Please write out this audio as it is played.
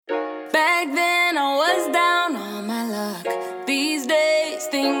Back then I was down on my luck. These days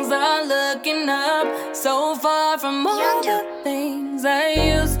things are looking up. So far from all the things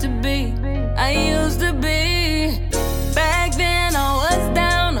I used to be. Back then I was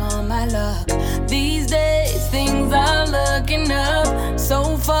down on my luck. These days things are looking up.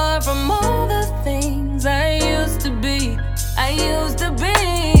 So far from all the things I used to be.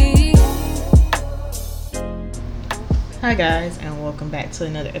 Hi guys, and welcome back to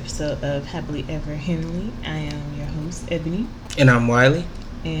another episode of Happily Ever Henley. I am your host, Ebony. And I'm Wiley.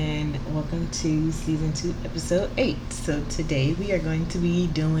 And welcome to Season 2, Episode 8. So today we are going to be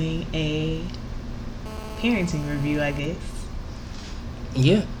doing a parenting review, I guess.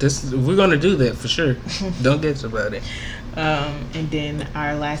 Yeah, we're going to do that for sure. Don't guess about it. And then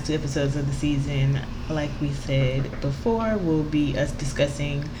our last 2 episodes of the season, like we said before, will be us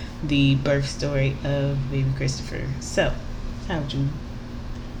discussing the birth story of baby Christopher. So, how would you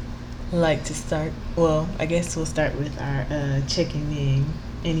like to start? Well, I guess we'll start with our checking in.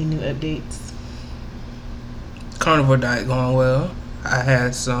 Any new updates? Carnivore diet going well. I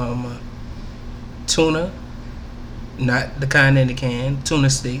had some tuna, not the kind in the can,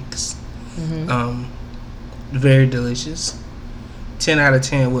 tuna steaks. Mm-hmm. Very delicious. 10 out of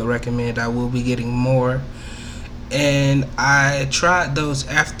 10 would recommend. I will be getting more. And I tried those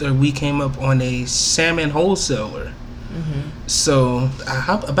after we came up on a salmon wholesaler. Mm-hmm. So,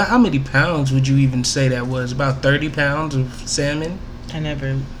 about how many pounds would you even say that was? About 30 pounds of salmon? I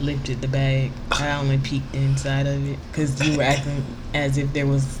never lifted the bag. I only peeked inside of it because you were acting as if there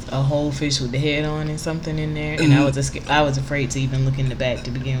was a whole fish with the head on and something in there, and I was afraid to even look in the bag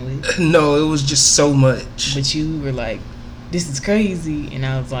to begin with. No, it was just so much. But you were like, "This is crazy," and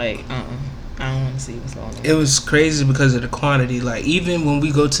I was like, I don't want to see what's going on. It was crazy because of the quantity. Like, even when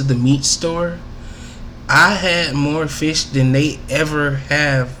we go to the meat store, I had more fish than they ever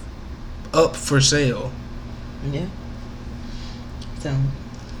have up for sale. Yeah. So,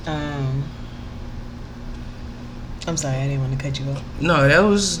 I'm sorry, I didn't want to cut you off. No,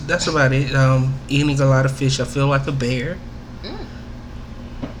 that's about it. Eating a lot of fish, I feel like a bear.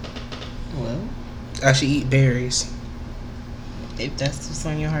 Well, I should eat berries. If that's what's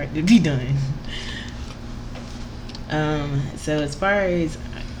on your heart to be done. So as far as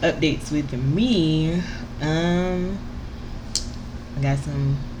updates with me, I got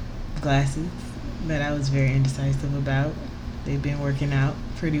some glasses that I was very indecisive about. They've been working out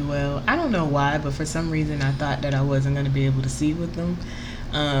pretty well. I don't know why, but for some reason I thought that I wasn't going to be able to see with them.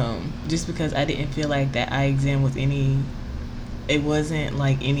 Just because I didn't feel like that eye exam was it wasn't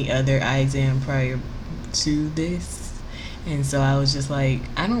like any other eye exam prior to this. And so I was just like,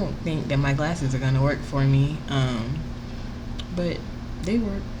 I don't think that my glasses are going to work for me. But they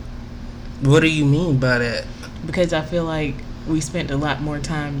work. What do you mean by that? Because I feel like we spent a lot more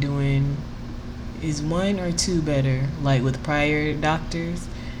time doing, is 1 or 2 better, like with prior doctors.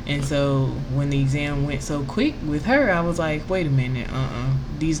 And so when the exam went so quick with her, I was like, wait a minute,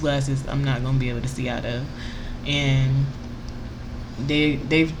 these glasses I'm not going to be able to see out of. And the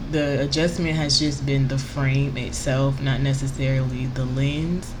adjustment has just been the frame itself, not necessarily the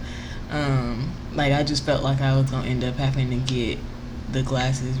lens. Like, I just felt like I was going to end up having to get the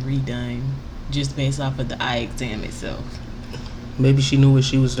glasses redone just based off of the eye exam itself. Maybe she knew what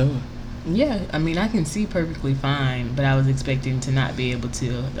she was doing. Yeah, I mean, I can see perfectly fine, but I was expecting to not be able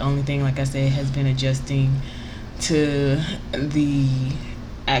to. The only thing, like I said, has been adjusting to the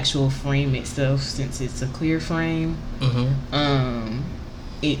actual frame itself, since it's a clear frame. Mm-hmm.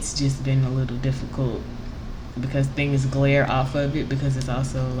 It's just been a little difficult because things glare off of it, because it's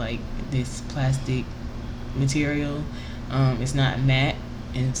also like this plastic material. It's not matte,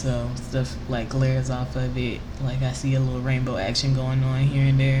 and so stuff like glares off of it. Like, I see a little rainbow action going on here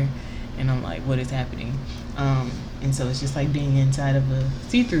and there, and I'm like, what is happening? And so it's just like being inside of a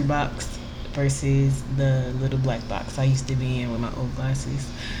see-through box versus the little black box I used to be in with my old glasses.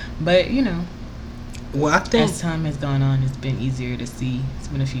 But, you know, well, I think as time has gone on, it's been easier to see. It's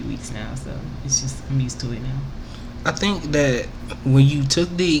been a few weeks now, so it's just, I'm used to it now. I think that when you took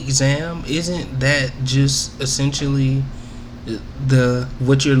the exam, isn't that just essentially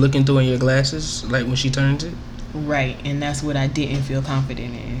what you're looking through in your glasses, like when she turns it? Right, and that's what I didn't feel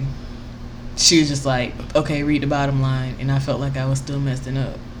confident in. She was just like, okay, read the bottom line, and I felt like I was still messing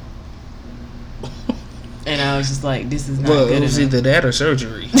up. And I was just like, this is not good enough. Well, it was either that or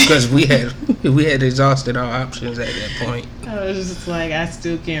surgery, because we had exhausted our options at that point. I was just like, I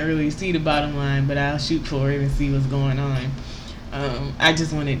still can't really see the bottom line, but I'll shoot for it and see what's going on. I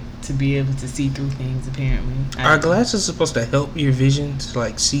just wanted to be able to see through things, apparently. Are glasses supposed to help your vision to,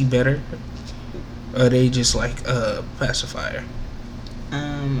 like, see better? Or are they just, like, a pacifier?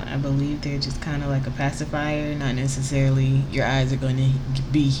 I believe they're just kind of like a pacifier. Not necessarily your eyes are going to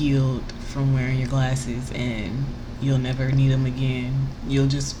be healed from wearing your glasses and you'll never need them again. You'll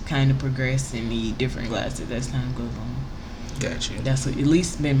just kind of progress and need different glasses as time goes on. Got you. That's what, at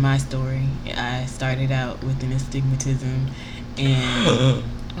least been my story. I started out with an astigmatism and...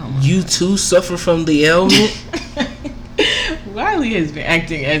 You too suffer from the ailment? Wiley has been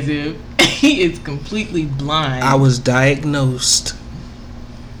acting as if he is completely blind. I was diagnosed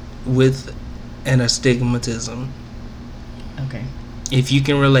with an astigmatism. Okay. If you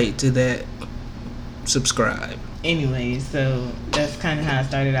can relate to that, subscribe. Anyway, so that's kind of how it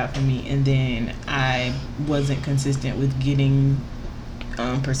started out for me. And then I wasn't consistent with getting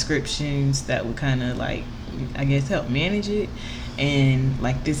prescriptions that would kind of like, I guess, help manage it. And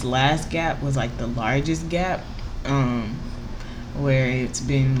like this last gap was like the largest gap, where it's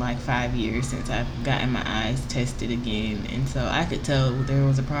been like 5 years since I've gotten my eyes tested again. And so I could tell there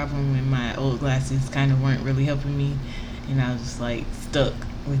was a problem when my old glasses kind of weren't really helping me. And I was just like stuck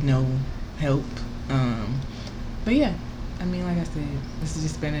with no help. But yeah, I mean, like I said, this has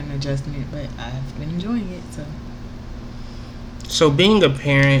just been an adjustment, but I've been enjoying it. So being a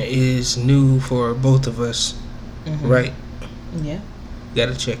parent is new for both of us, right? Yeah.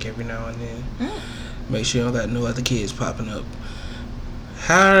 Gotta check every now and then. Make sure you don't got no other kids popping up.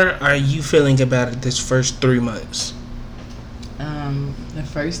 How are you feeling about it this first 3 months? The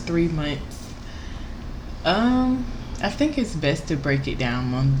first 3 months, I think it's best to break it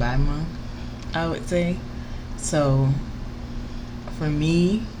down month by month, I would say. So for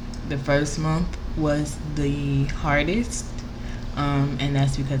me, the first month was the hardest, and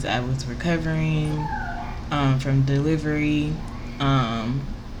that's because I was recovering from delivery,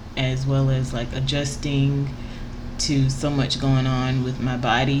 as well as like adjusting to so much going on with my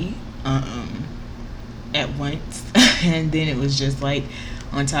body at once. And then it was just like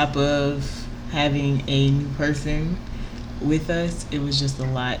on top of having a new person with us, it was just a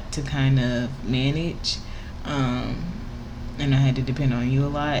lot to kind of manage, and I had to depend on you a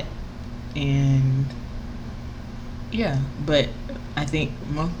lot. And yeah, but I think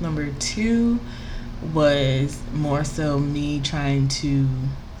month number 2 was more so me trying to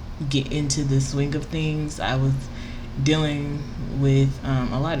get into the swing of things. I was dealing with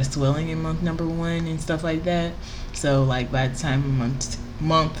a lot of swelling in month number 1 and stuff like that. So like by the time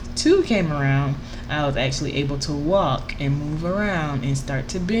month 2 came around, I was actually able to walk and move around and start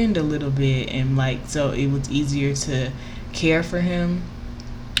to bend a little bit, and like so it was easier to care for him.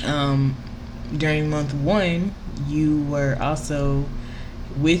 During month 1, you were also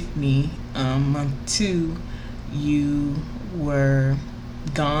with me. Month 2, you were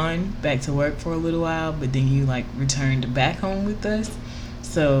gone back to work for a little while, but then you like returned back home with us.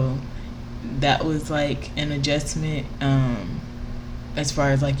 So that was like an adjustment, as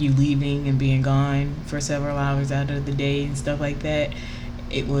far as like you leaving and being gone for several hours out of the day and stuff like that.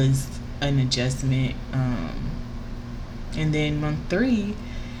 It was an adjustment. And then month 3,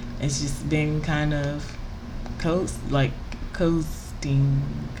 it's just been kind of coasting.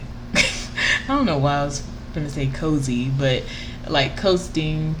 I don't know why I was gonna say cozy, but like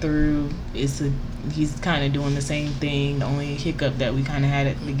coasting through. He's kind of doing the same thing. The only hiccup that we kind of had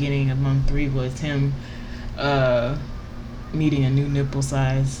at the beginning of month 3 was him needing a new nipple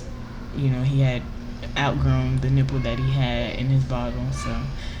size. You know, he had outgrown the nipple that he had in his bottle, so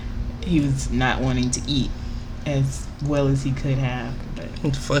he was not wanting to eat as well as he could have. But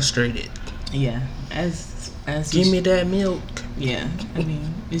I'm frustrated. Yeah, as give me that milk. Yeah, I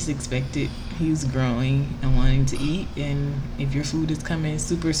mean, it's expected. He's growing and wanting to eat, and if your food is coming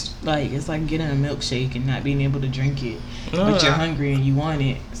super, like, it's like getting a milkshake and not being able to drink it, but you're hungry and you want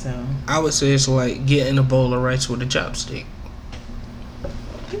it. So I would say it's like getting a bowl of rice with a chopstick.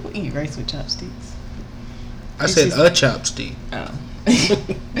 People eat rice with chopsticks. I said a chopstick. Oh.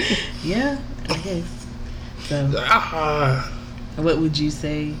 Yeah, I guess. So what would you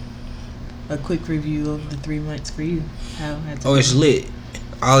say? A quick review of the 3 months for you. How has it been? It's lit.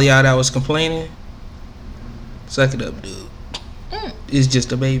 All y'all that was complaining, suck it up, dude. It's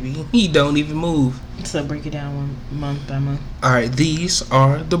just a baby. He don't even move. So break it down month by month. Alright, these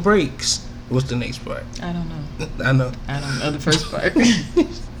are the breaks. What's the next part? I don't know. I know. I don't know the first part.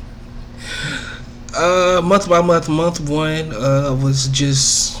 Month by month. Month 1 was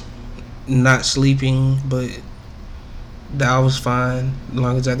just not sleeping, but that was fine as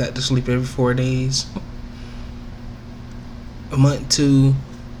long as I got to sleep every 4 days. Month 2,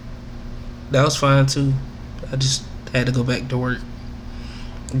 that was fine too. I just had to go back to work.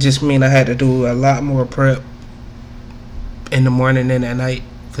 It just mean I had to do a lot more prep in the morning and at night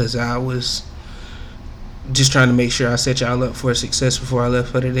because I was just trying to make sure I set y'all up for success before I left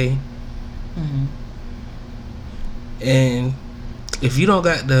for the day. Mm-hmm. And if you don't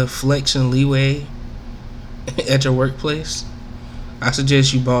got the flex and leeway at your workplace, I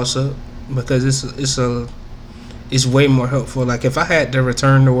suggest you boss up, because it's way more helpful. Like, if I had to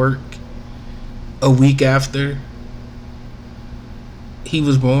return to work a week after he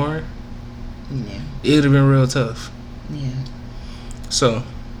was born, Yeah. it would have been real tough. Yeah. So,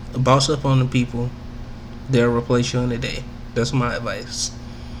 boss up on the people. They'll replace you in a day. That's my advice.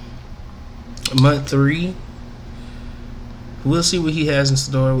 Month 3, we'll see what he has in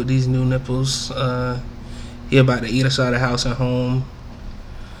store with these new nipples. He about to eat us out of house and home.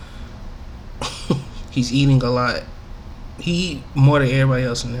 He's eating a lot. He eat more than everybody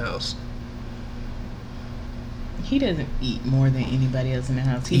else in the house. He doesn't eat more than anybody else in the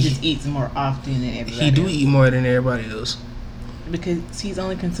house. He just eats more often than everybody He do else. eat more than everybody else. Because he's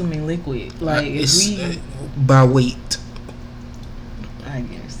only consuming liquid. Like, if by weight. I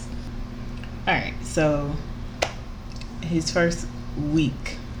guess. Alright, so his first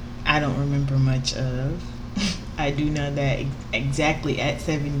week, I don't remember much of. I do know that exactly at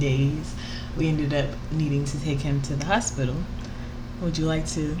 7 days, we ended up needing to take him to the hospital. Would you like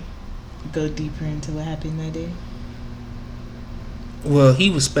to go deeper into what happened that day? Well, he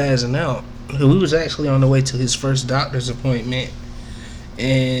was spazzing out. We was actually on the way to his first doctor's appointment,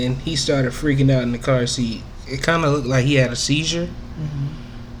 and he started freaking out in the car seat. It kind of looked like he had a seizure,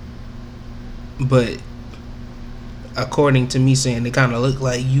 but according to me saying, it kind of looked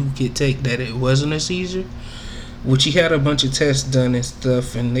like you could take that it wasn't a seizure, which he had a bunch of tests done and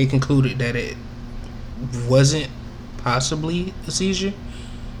stuff, and they concluded that it wasn't possibly a seizure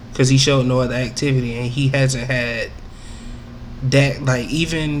because he showed no other activity, and he hasn't had that, like,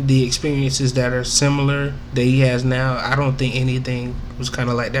 even the experiences that are similar that he has now. I don't think anything was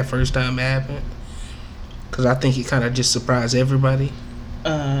kind of like that first time it happened, because I think it kind of just surprised everybody.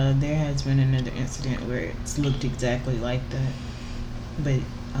 There has been another incident where it's looked exactly like that, but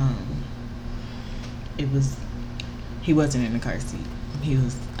he wasn't in the car seat.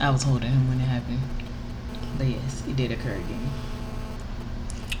 I was holding him when it happened. But yes, it did occur again.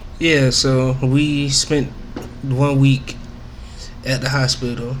 Yeah, so we spent 1 week at the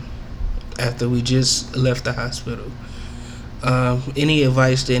hospital after we just left the hospital. Any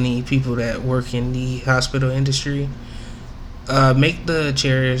advice to any people that work in the hospital industry? Make the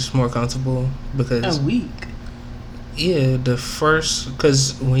chairs more comfortable, because A week? yeah,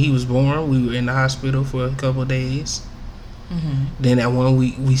 because when he was born, we were in the hospital for a couple of days. Mm-hmm. Then that 1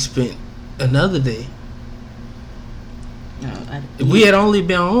 week we spent another day. No, We had only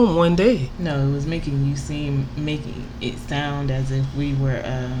been home 1 day. No, it was making it sound as if we were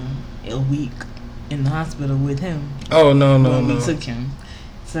a week in the hospital with him. Oh no. When we took him.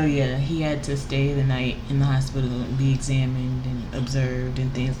 So yeah, he had to stay the night in the hospital and be examined and observed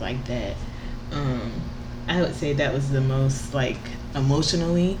and things like that. I would say that was the most, like,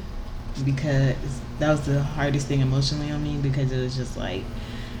 emotionally, because that was the hardest thing emotionally on me, because it was just like,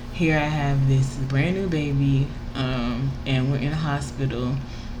 here I have this brand new baby, and we're in a hospital,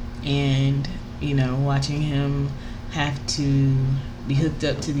 and, you know, watching him have to be hooked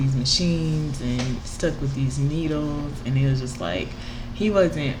up to these machines and stuck with these needles, and it was just like, he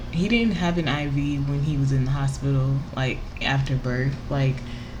didn't have an IV when he was in the hospital, like, after birth. Like,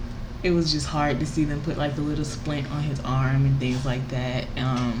 it was just hard to see them put, like, the little splint on his arm and things like that.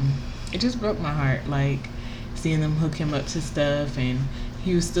 It just broke my heart, like, seeing them hook him up to stuff, and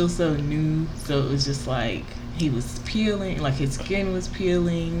he was still so new, so it was just like, he was peeling, like, his skin was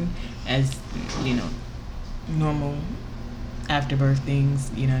peeling, as, you know, normal after birth things,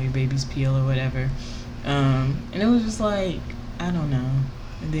 you know, your babies peel or whatever. And it was just like, I don't know.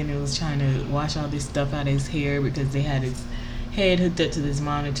 And then it was trying to wash all this stuff out of his hair, because they had his head hooked up to this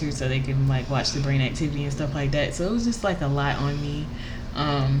monitor so they can, like, watch the brain activity and stuff like that. So it was just, like, a lot on me.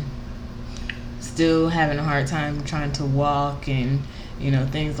 Still having a hard time trying to walk and, you know,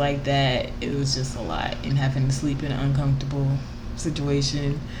 things like that. It was just a lot, and having to sleep in an uncomfortable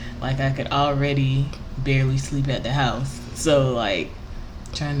situation. Like, I could already barely sleep at the house. So, like,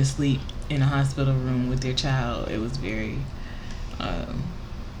 trying to sleep in a hospital room with their child, it was very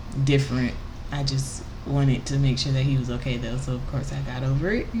different. I just wanted to make sure that he was okay, though, so of course I got over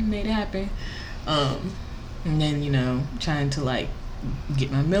it and made it happen. And then, you know, trying to, like,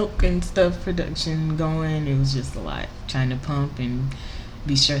 get my milk and stuff production going, it was just a lot. Trying to pump and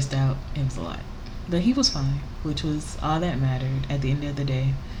be stressed out, it was a lot. But he was fine, which was all that mattered at the end of the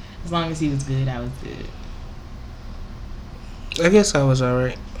day. As long as he was good, I was good. I guess I was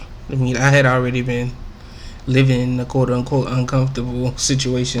alright. I mean, I had already been living in a quote-unquote uncomfortable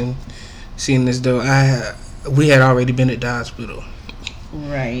situation seeing as though we had already been at the hospital.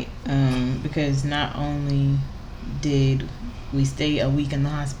 Right. Because not only did we stay a week in the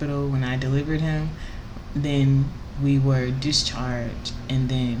hospital when I delivered him, then we were discharged, and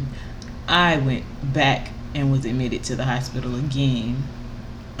then I went back and was admitted to the hospital again.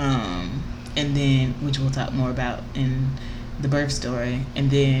 And then, which we'll talk more about in the birth story.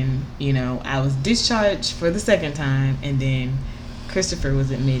 And then, I was discharged for the second time, and then Christopher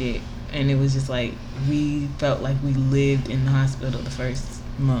was admitted, and it was just like we felt like we lived in the hospital the first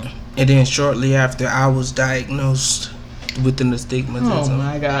month. And then shortly after, I was diagnosed with an astigmatism. Oh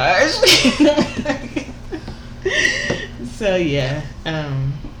my gosh. So yeah,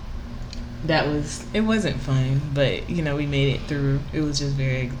 it wasn't fun, but we made it through. It was just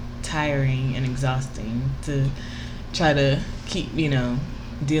very tiring and exhausting to try to keep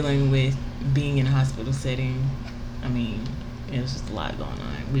dealing with being in a hospital setting. I mean, it was just a lot going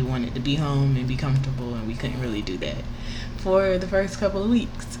on. We wanted to be home and be comfortable, and we couldn't really do that for the first couple of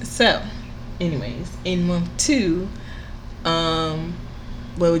weeks. So anyways, in month 2,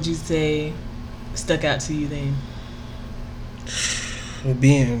 what would you say stuck out to you then?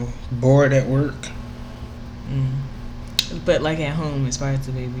 Being bored at work. But like at home, as far as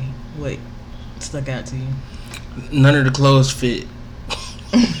the baby, what stuck out to you? None of the clothes fit.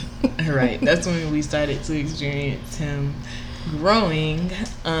 Right. That's when we started to experience him growing,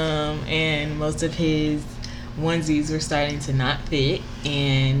 and most of his onesies were starting to not fit,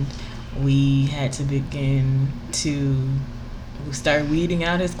 and we had to begin to start weeding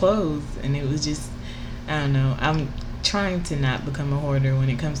out his clothes. And it was just, I don't know, I'm trying to not become a hoarder when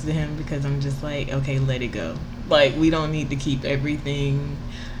it comes to him, because I'm just like, okay, let it go. Like, we don't need to keep everything.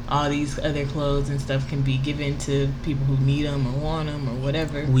 All these other clothes and stuff can be given to people who need them or want them or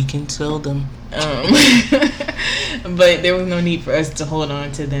whatever. We can sell them. But there was no need for us to hold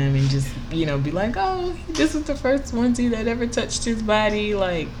on to them and just, be like, oh, this was the first onesie that ever touched his body.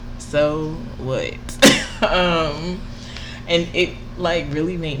 Like, so what? And it, like,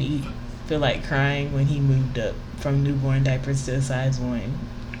 really made me feel like crying when he moved up from newborn diapers to a size 1.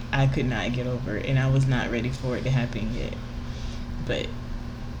 I could not get over it, and I was not ready for it to happen yet. But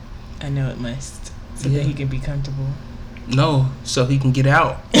I know it must, so that he can be comfortable. No, so he can get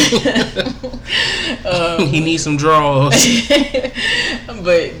out. He needs some drawers.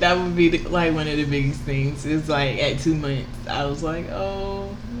 But that would be like one of the biggest things. It's like at 2 months, I was like,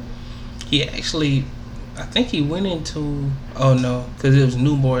 oh. He actually, I think he went into, oh no, because it was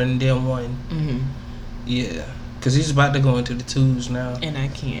newborn and then 1. Mm-hmm. Yeah, because he's about to go into the 2s now. And I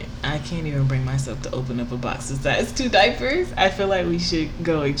can't even bring myself to open up a box of size 2 diapers. I feel like we should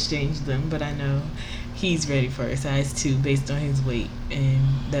go exchange them, but I know he's ready for a size 2 based on his weight, and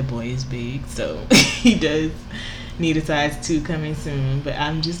that boy is big, so he does need a size 2 coming soon. But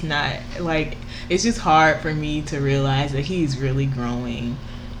I'm just not, like, it's just hard for me to realize that he's really growing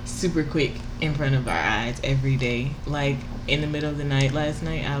super quick in front of our eyes every day. Like, in the middle of the night last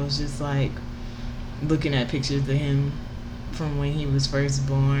night, I was just like looking at pictures of him from when he was first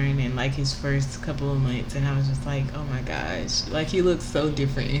born and like his first couple of months, and I was just like, oh my gosh, like he looks so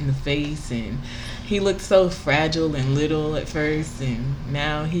different in the face, and he looked so fragile and little at first, and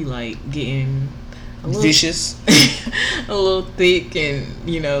now he like getting a little vicious, a little thick, and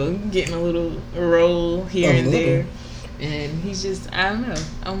getting a little roll here and there. And he's just, I don't know,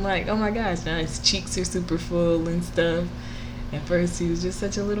 I'm like, oh my gosh, now his cheeks are super full and stuff. At first he was just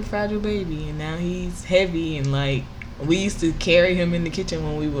such a little fragile baby, and now he's heavy, and like we used to carry him in the kitchen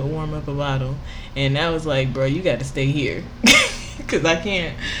when we would warm up a bottle, and I was like, bro, you got to stay here because I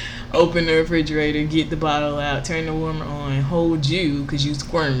can't open the refrigerator, get the bottle out, turn the warmer on, hold you because you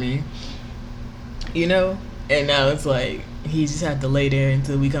squirming, and now it's like he just had to lay there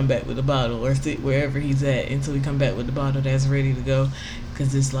until we come back with the bottle, or sit wherever he's at until we come back with the bottle that's ready to go,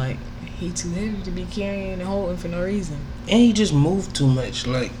 because it's like he too heavy to be carrying and holding for no reason. And he just moved too much.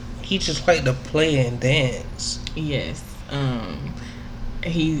 Like, he just like to play and dance. Yes.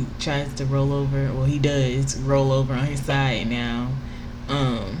 He tries to roll over. Well, he does roll over on his side now.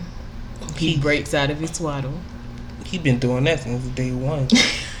 He breaks out of his swaddle. He been doing that since day 1.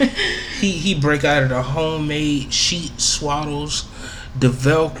 he break out of the homemade sheet swaddles, the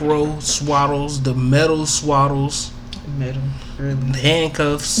Velcro swaddles, the metal swaddles. Metal, really.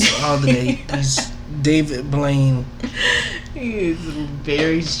 Handcuffs, all the day. He's David Blaine. He is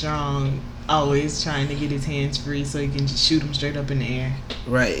very strong, always trying to get his hands free so he can just shoot him straight up in the air.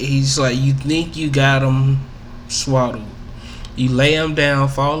 Right, he's like, you think you got him swaddled. You lay him down,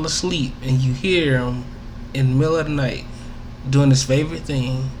 fall asleep, and you hear him in the middle of the night doing his favorite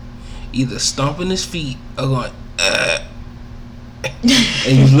thing, either stomping his feet or going,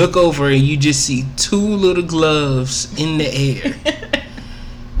 and you look over and you just see two little gloves in the air.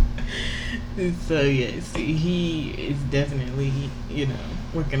 So yes, he is definitely,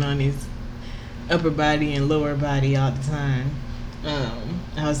 working on his upper body and lower body all the time.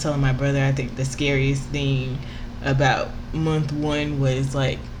 I was telling my brother, I think the scariest thing about month 1 was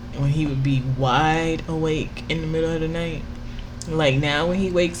like when he would be wide awake in the middle of the night. Like now when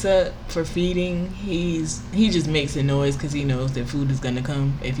he wakes up for feeding, he just makes a noise because he knows that food is gonna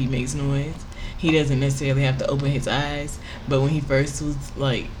come if he makes noise. He doesn't necessarily have to open his eyes, but when he first was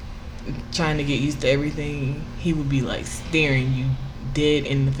like trying to get used to everything, he would be like staring you dead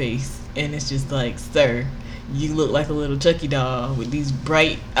in the face, and it's just like, sir, you look like a little Chucky doll with these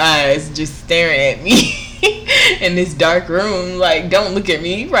bright eyes just staring at me in this dark room. Like, don't look at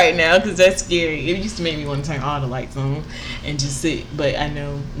me right now because that's scary. It used to make me want to turn all the lights on and just sit, but I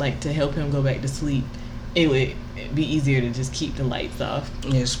know, like, to help him go back to sleep, it would be easier to just keep the lights off.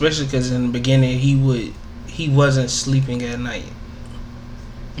 Yeah, especially because in the beginning he wasn't sleeping at night.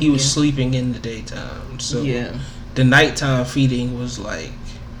 He was sleeping in the daytime. So the nighttime feeding was like,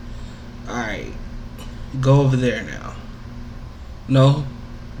 all right, go over there now. No?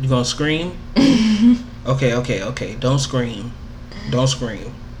 You gonna scream? Okay. Don't scream.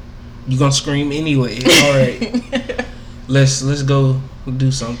 You gonna scream anyway. All right. Let's go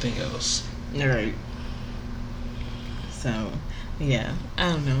do something else. All right. So, yeah,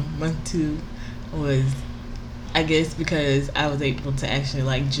 I don't know. Month 2 was, I guess, because I was able to actually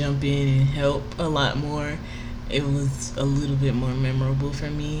like jump in and help a lot more. It was a little bit more memorable for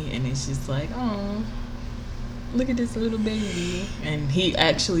me, and it's just like, oh, look at this little baby. And he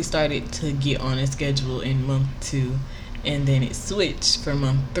actually started to get on a schedule in month 2, and then it switched for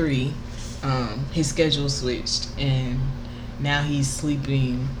month 3. His schedule switched, and now he's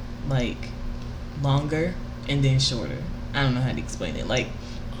sleeping like longer and then shorter. I don't know how to explain it. Like,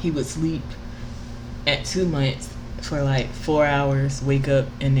 he would sleep at 2 months for like 4 hours, wake up,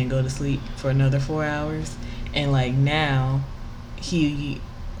 and then go to sleep for another 4 hours. And like now, he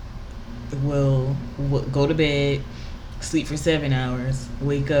will go to bed, sleep for 7 hours,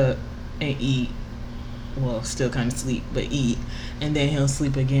 wake up, and eat. Well, still kind of sleep, but eat. And then he'll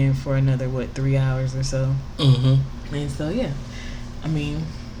sleep again for another, 3 hours or so. Mm-hmm. And so, yeah. I mean,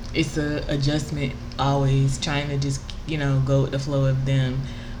 it's a adjustment, always trying to just, go with the flow of them.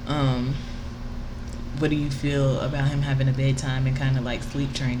 What do you feel about him having a bedtime and kind of like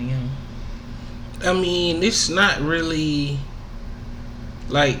sleep training him? I mean, it's not really,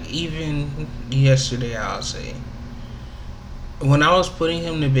 like, even yesterday, I'll say, when I was putting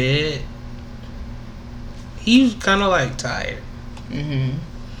him to bed, he was kind of like tired. Mm-hmm.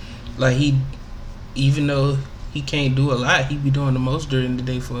 Like, even though he can't do a lot, he be doing the most during the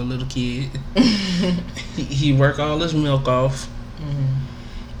day for a little kid. he work all his milk off.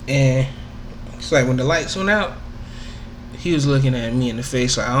 Mm-hmm. And it's like when the lights went out, he was looking at me in the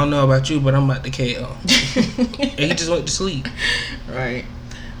face like, I don't know about you, but I'm about to KO. And he just went to sleep. Right.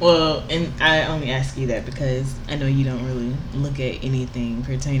 Well, and I only ask you that because I know you don't really look at anything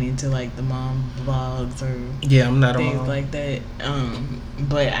pertaining to like the mom vlogs or I'm not things a mom. like that.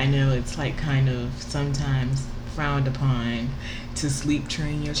 But I know it's like kind of sometimes frowned upon to sleep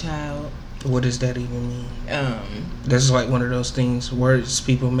train your child. What does that even mean? That's like one of those things, words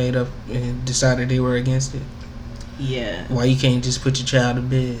people made up and decided they were against it. Yeah. Why you can't just put your child to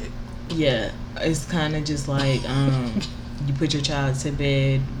bed? Yeah, it's kind of just like you put your child to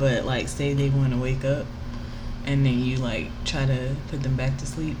bed, but like say they want to wake up, and then you like try to put them back to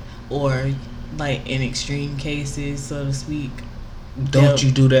sleep, or like in extreme cases, so to speak. Don't you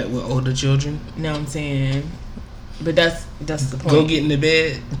do that with older children? No, I'm saying, but that's the point. Go get in the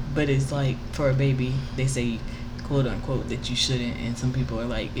bed. But it's like for a baby, they say, quote unquote, that you shouldn't, and some people are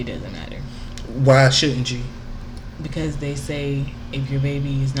like, it doesn't matter. Why shouldn't you? Because they say if your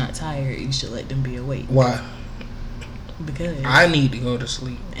baby is not tired, you should let them be awake. Why? Because I need to go to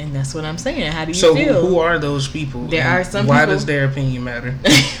sleep. And that's what I'm saying. How do you feel? So who are those people? There are some Why people. Does their opinion matter?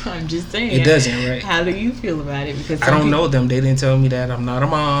 I'm just saying. It doesn't, right? How do you feel about it? Because I don't know them. They didn't tell me that. I'm not a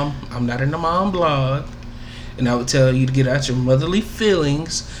mom. I'm not in the mom blog. And I would tell you to get out your motherly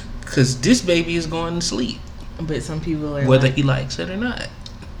feelings because this baby is going to sleep. But some people are whether like, he likes it or not.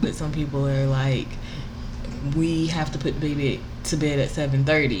 But some people are like, we have to put the baby to bed at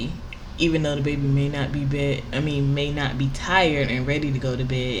 7:30, even though the baby may not be tired and ready to go to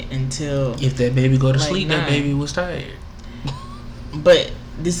bed until. If that baby go to like sleep, 9. That baby was tired. But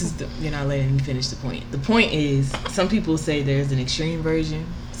this is you're not letting me finish the point. The point is, some people say there's an extreme version,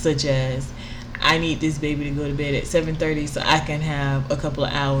 such as, I need this baby to go to bed at 7:30 so I can have a couple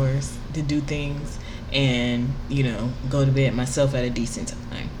of hours to do things and, you know, go to bed myself at a decent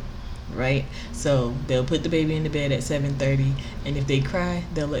time, right? So they'll put the baby in the bed at 7:30, and if they cry,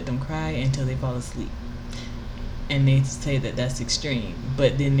 they'll let them cry until they fall asleep. And they say that that's extreme.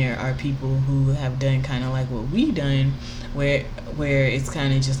 But then there are people who have done kind of like what we done, where it's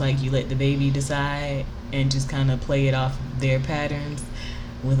kind of just like you let the baby decide and just kind of play it off their patterns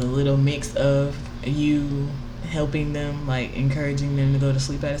with a little mix of you helping them, like encouraging them to go to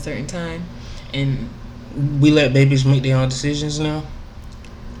sleep at a certain time. And we let babies make their own decisions now.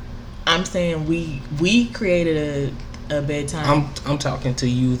 I'm saying we created a bedtime. I'm talking to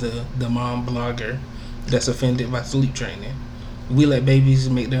you, the mom blogger that's offended by sleep training. We let babies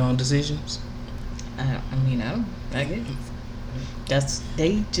make their own decisions. I guess that's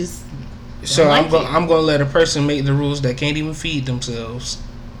they just. So like I'm gonna let a person make the rules that can't even feed themselves.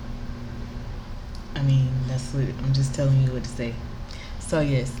 I mean, that's what I'm just telling you what to say. So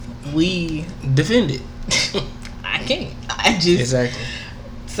yes, we defend it. I can't. I just exactly.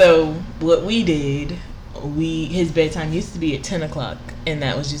 So what we did, his bedtime used to be at 10 o'clock, and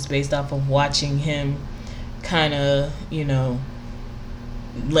that was just based off of watching him, kind of, you know,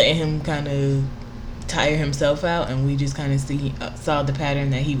 letting him kind of tire himself out, and we just kind of saw the pattern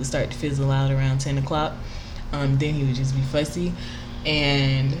that he would start to fizzle out around 10 o'clock. Then he would just be fussy,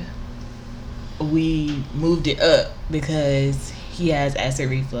 and we moved it up because he has acid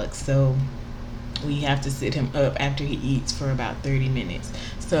reflux, so we have to sit him up after he eats for about 30 minutes.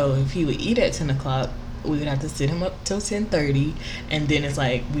 So if he would eat at 10 o'clock, we would have to sit him up till 10:30, and then it's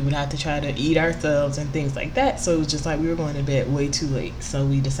like we would have to try to eat ourselves and things like that. So it was just like we were going to bed way too late. So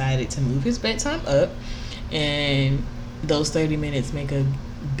we decided to move his bedtime up, and those 30 minutes make a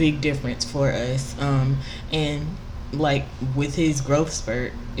big difference for us. And like with his growth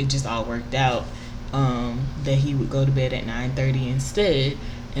spurt, it just all worked out, that he would go to bed at 9:30 instead.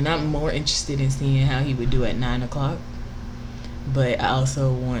 And I'm more interested in seeing how he would do at 9 o'clock. But I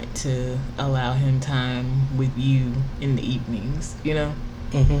also want to allow him time with you in the evenings, you know?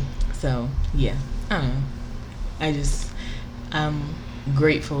 Mm-hmm. So, yeah. I don't know. I'm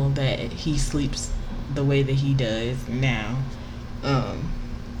grateful that he sleeps the way that he does now. I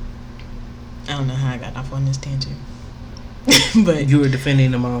don't know how I got off on this tangent. But you were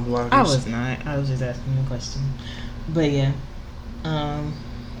defending the mom bloggers. I was not. I was just asking a question. But, yeah.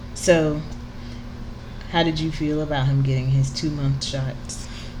 So, how did you feel about him getting his 2-month shots?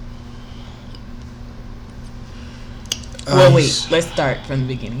 Well, wait. Let's start from the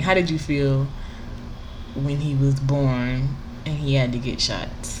beginning. How did you feel when he was born and he had to get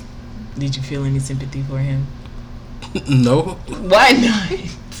shots? Did you feel any sympathy for him? No. Why not?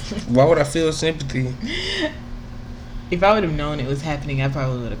 Why would I feel sympathy? If I would have known it was happening, I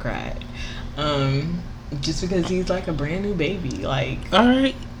probably would have cried. Just because he's like a brand new baby. Like, all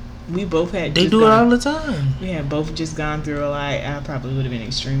right. We both had. They do it all the time. We had both just gone through a lot. I probably would have been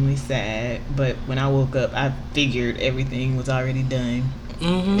extremely sad. But when I woke up, I figured everything was already done.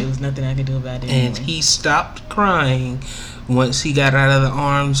 Mm-hmm. There was nothing I could do about it. And anyway. he stopped crying once he got out of the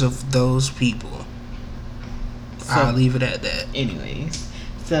arms of those people. So, I'll leave it at that. Anyways.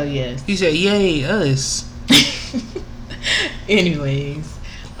 So, yes. He said, yay, us. Anyways.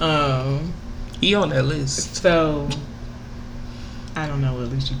 He on that list. So, I don't know what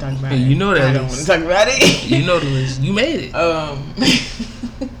list you're talking about. You know that I don't want to talk about it. You know the list. You made it.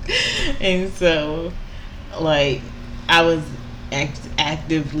 And so, like, I was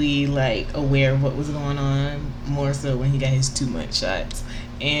actively, like, aware of what was going on, more so when he got his 2-month shots.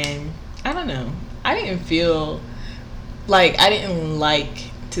 And, I don't know. I didn't feel, like, I didn't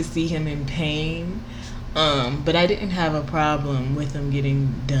like to see him in pain. But I didn't have a problem with him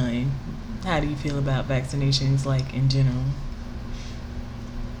getting done. How do you feel about vaccinations, like, in general?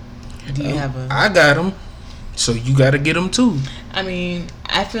 Do you have a... I got them, so you got to get them too. I mean,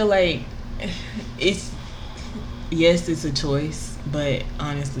 I feel like it's a choice, but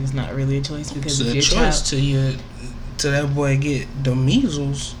honestly, it's not really a choice because it's if a your choice child, to that boy get the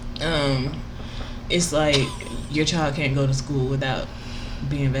measles. It's like your child can't go to school without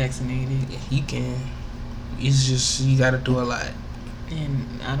being vaccinated. Yeah, you can. It's just you got to do a lot.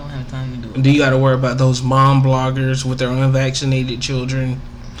 And I don't have time to do it. Do you got to worry about those mom bloggers with their unvaccinated children?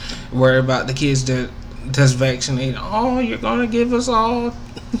 Worry about the kids that's vaccinated. Oh, you're gonna give us all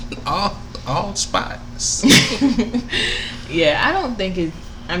spots. Yeah, I don't think it's.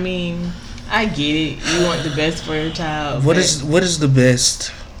 I mean, I get it. You want the best for your child. What is the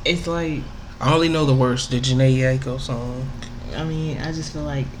best? It's like I only know the worst. The Jhené Aiko song. I mean, I just feel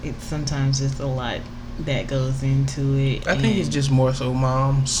like it's sometimes just a lot that goes into it. I think it's just more so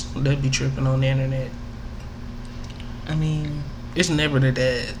moms that be tripping on the internet. I mean, it's never the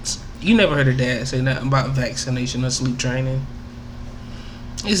dads. You never heard a dad say nothing about vaccination or sleep training.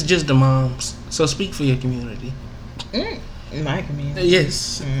 It's just the moms. So speak for your community. My community.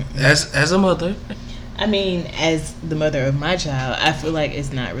 Yes. As a mother. I mean, as the mother of my child, I feel like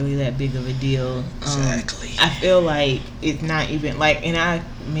it's not really that big of a deal. Exactly. I feel like it's not even like, and I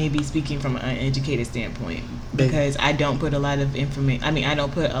may be speaking from an uneducated standpoint because I don't put a lot of information. I mean, I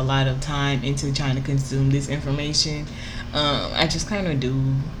don't put a lot of time into trying to consume this information. I just kind of do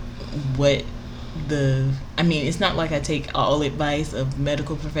what I mean, it's not like I take all advice of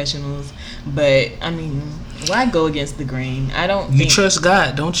medical professionals, but I mean, why go against the grain? I don't. You trust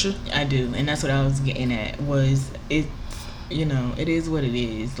God, don't you? I do, and that's what I was getting at. Was it? You know, it is what it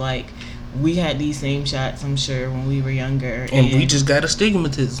is. Like, we had these same shots, I'm sure, when we were younger, and we just got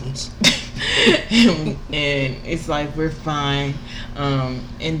astigmatisms. and it's like we're fine,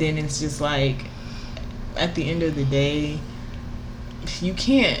 and then it's just like, at the end of the day, you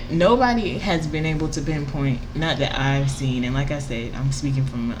can't. Nobody has been able to pinpoint. Not that I've seen, and like I said, I'm speaking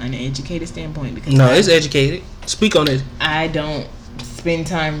from an uneducated standpoint because it's educated. Speak on it. I don't spend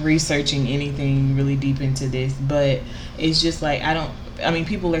time researching anything really deep into this, but it's just like I mean,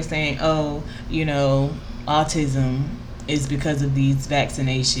 people are saying, oh, you know, autism is because of these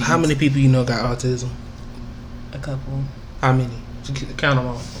vaccinations. How many people you know got autism? A couple. How many? Count them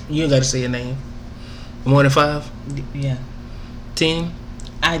all. You ain't got to say a name. More than 5? Yeah. 10?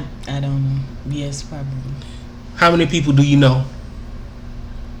 I don't know. Yes, probably. How many people do you know?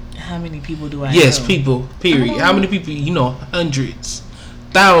 How many people do I know? Yes, people, period. How many people you know? Hundreds.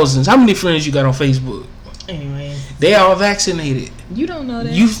 Thousands. How many friends you got on Facebook? Anyway. They all vaccinated. You don't know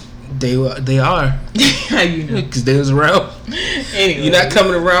that. They are. How you know? Because they was around. Anyway. You're not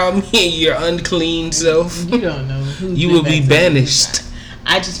coming around me and your unclean self. You don't know. You will be banished.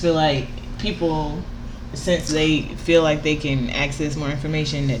 I just feel like people, since they feel like they can access more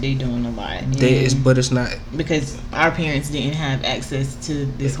information, that they doing a lot. But it's not. Because our parents didn't have access to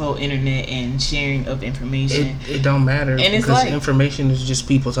this whole internet and sharing of information. It don't matter. And it's because like, information is just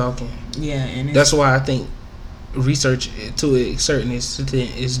people talking. Yeah, and that's why I think research to a certain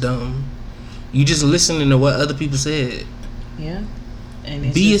extent is dumb. You just listening to what other people said. Yeah.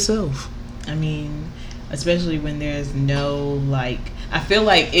 And be yourself. I mean, especially when there's no, like, I feel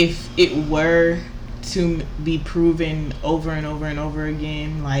like if it were to be proven over and over and over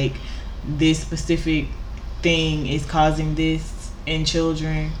again, like, this specific thing is causing this in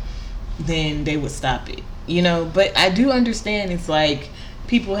children, then they would stop it, you know. But I do understand, it's like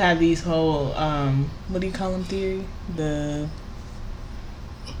people have these whole what do you call them, theory, the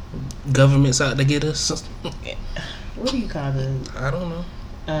government's out to get us. What do you call the I don't know.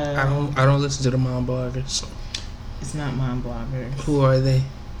 I don't listen to the mom bloggers. It's not mom bloggers. Who are they?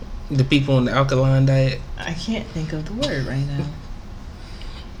 The people on the alkaline diet? I can't think of the word right now.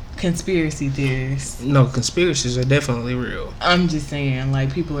 Conspiracy theorists. No, conspiracies are definitely real. I'm just saying,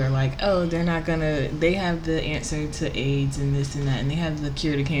 like, people are like, oh, they have the answer to AIDS and this and that, and they have the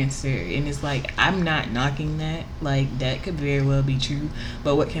cure to cancer. And it's like, I'm not knocking that. Like, that could very well be true.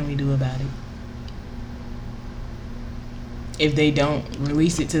 But what can we do about it? If they don't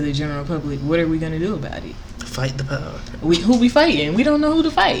release it to the general public, what are we going to do about it? Fight the power. Who we fighting? We don't know who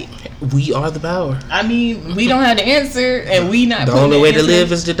to fight. We are the power. I mean, we don't have the answer, and we not. The only way to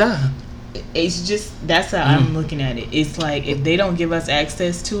live is to die. It's just, that's how I'm looking at it. It's like, if they don't give us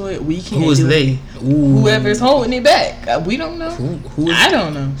access to it, we can't. Who is they? Whoever's holding it back. We don't know. Who is I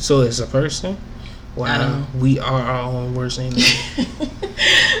don't know. So it's a person. Wow. I don't know. We are our own worst enemy.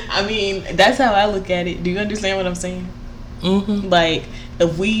 I mean, that's how I look at it. Do you understand what I'm saying? Mm-hmm. Like,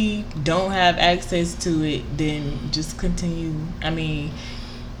 if we don't have access to it, then just continue. I mean,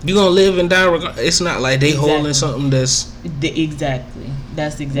 you're gonna live and die. It's not like they holding something that's exactly.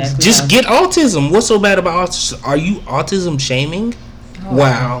 That's exactly. Just get autism. What's so bad about autism? Are you autism shaming? Oh,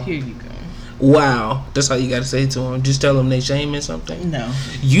 wow. Here you go. Wow. That's how you gotta say to them. Just tell them they shaming something. No.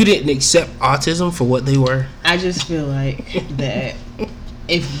 You didn't accept autism for what they were. I just feel like that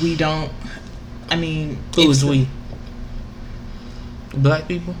if we don't, I mean, who is we? Black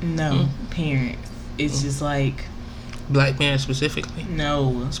people? No, parents. It's just like black parents specifically.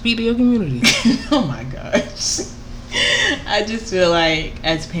 No, speak to your community. Oh my gosh. I just feel like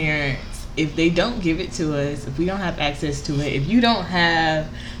as parents, if they don't give it to us, if we don't have access to it, if you don't have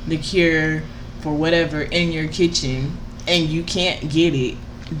the cure for whatever in your kitchen and you can't get it,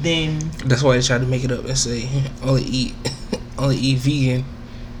 then that's why they try to make it up and say only eat vegan.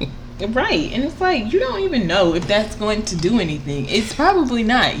 Right, and it's like, you don't even know if that's going to do anything. It's probably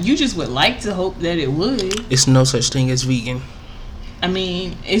not. You just would like to hope that it would. It's no such thing as vegan. I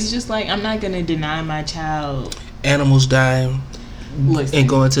mean, it's just like, I'm not going to deny my child. Animals die. Listen, and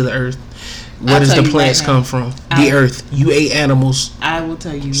go into the earth. Where does the plants come from? The earth. You ate animals. I will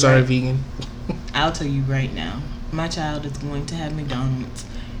tell you. Sorry, vegan. I'll tell you right now. My child is going to have McDonald's.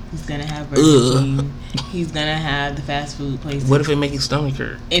 He's gonna have Burger King. He's gonna have the fast food places. What if it makes his stomach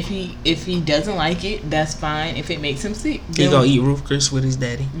hurt? If he doesn't like it, that's fine. If it makes him sick, he gonna eat Roof Chris with his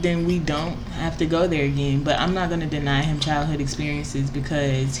daddy. Then we don't have to go there again. But I'm not gonna deny him childhood experiences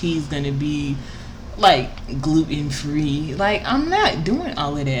because he's gonna be like gluten free. Like, I'm not doing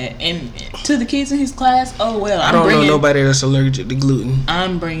all of that. And to the kids in his class, oh well. I don't know nobody that's allergic to gluten.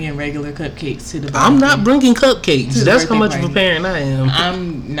 I'm bringing regular cupcakes to the. I'm not bringing cupcakes. That's how much of a parent I am.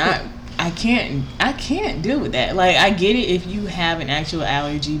 I'm not. I can't deal with that. Like, I get it if you have an actual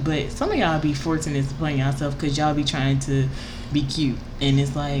allergy, but some of y'all be forcing this upon yourself because y'all be trying to be cute, and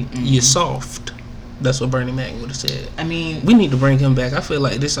it's like you're soft. That's what Bernie Mac would have said. I mean, we need to bring him back. I feel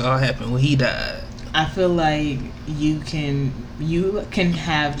like this all happened when he died. I feel like you can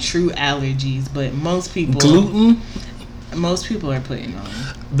have true allergies, but most people are putting on.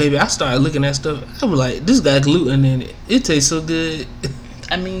 Baby, I started looking at stuff. I was like, this got gluten in it. It tastes so good.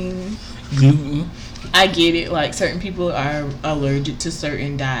 I mean, gluten. I get it. Like, certain people are allergic to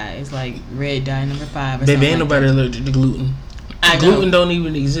certain dyes, like red dye number 5 or Baby, something. ain't nobody allergic to gluten. Gluten don't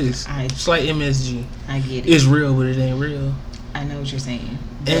even exist. It's like MSG. I get it. It's real, but it ain't real. I know what you're saying.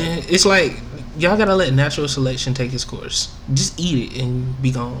 And it's like, y'all gotta let natural selection take its course. Just eat it and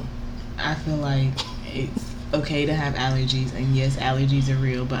be gone. I feel like it's okay to have allergies, and yes, allergies are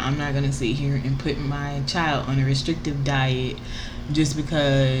real, but I'm not gonna sit here and put my child on a restrictive diet just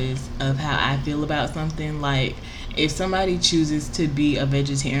because of how I feel about something. Like, if somebody chooses to be a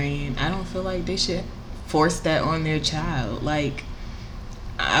vegetarian, I don't feel like they should force that on their child. Like,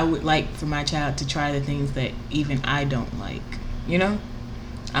 I would like for my child to try the things that even I don't like, you know?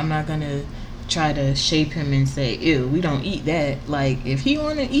 I'm not gonna try to shape him and say, ew, we don't eat that. Like, if he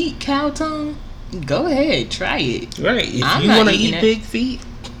want to eat cow tongue, go ahead, try it. Right. If you want to eat pig feet,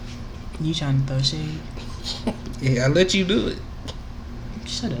 you trying to throw shade? Yeah, I'll let you do it.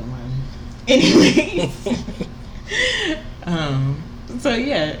 Shut up, man. Anyways. So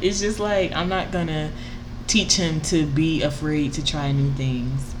yeah, it's just like, I'm not gonna teach him to be afraid to try new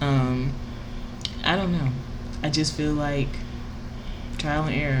things. I don't know. I just feel like trial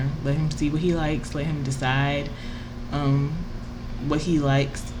and error. Let him see what he likes. Let him decide what he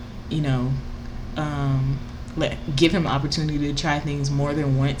likes. You know, give him opportunity to try things more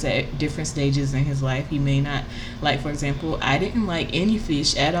than once at different stages in his life. He may not, like, for example, I didn't like any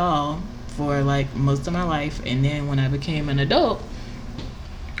fish at all for like most of my life, and then when I became an adult,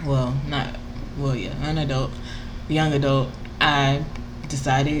 young adult, I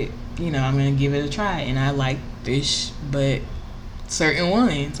decided, I'm gonna give it a try, and I like fish, but certain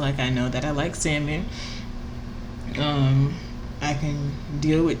ones, like, I know that I like salmon. I can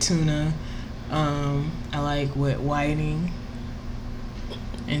deal with tuna. I like whiting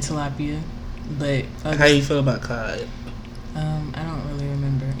and tilapia, but how you feel about cod? I don't really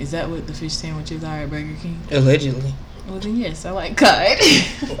remember. Is that what the fish sandwiches are at Burger King? Allegedly. Well, then yes, I like cod.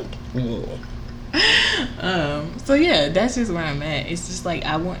 So yeah, that's just where I'm at. It's just like,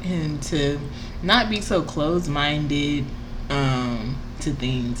 I want him to not be so closed-minded to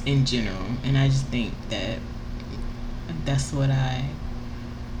things in general, and I just think that that's what I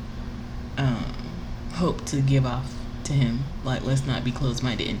hope to give off to him. Like, let's not be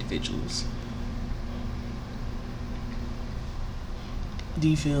closed-minded individuals. Do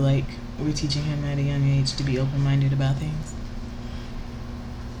you feel like we're teaching him at a young age to be open-minded about things?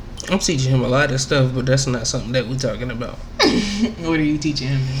 I'm teaching him a lot of stuff, but that's not something that we're talking about. What are you teaching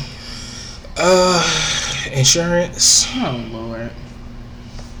him? Insurance. Oh, Lord.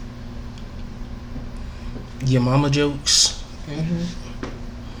 Your mama jokes. Mm-hmm.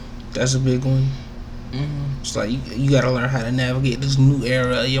 That's a big one. Mm-hmm. It's like, you gotta learn how to navigate this new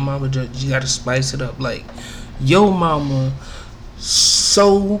era of your mama jokes. You gotta spice it up. Like, your mama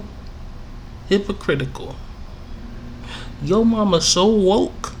so hypocritical. Your mama so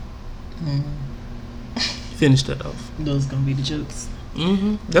woke. Mm-hmm. Finish that off. Those gonna be the jokes.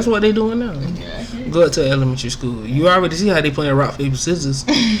 Mm-hmm. That's what they doing now. Yeah, go up to elementary school. You already see how they playing rock, paper, scissors.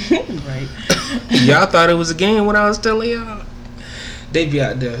 Right. Y'all thought it was a game when I was telling y'all. They be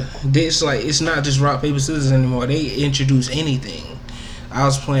out there. It's like, it's not just rock, paper, scissors anymore. They introduce anything. I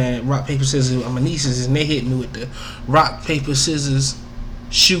was playing rock, paper, scissors with my nieces, and they hit me with the rock, paper, scissors,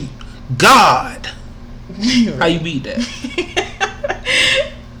 shoot, God. Right. How you beat that?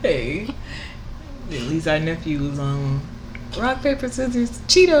 Hey, at least our nephew was on rock, paper, scissors,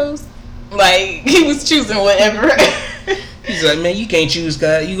 Cheetos. Like, he was choosing whatever. He's like, man, you can't choose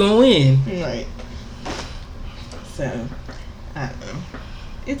God. You gonna win. Right. So,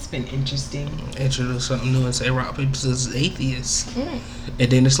 It's been interesting. Introduce something new and say rock, paper, scissors, atheist.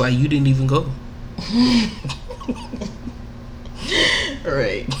 And then it's like, you didn't even go.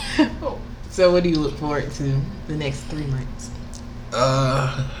 Right. So what do you look forward to the next 3 months?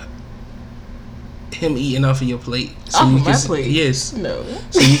 Him eating off of your plate. Off of my plate? Yes. No.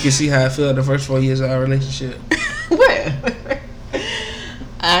 So you can see how I felt the first 4 years of our relationship. What?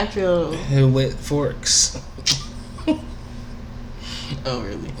 I feel... Wet forks. Oh,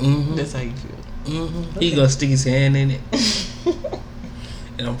 really? Mm-hmm. That's how you feel? Mm-hmm. Okay. He gonna stick his hand in it.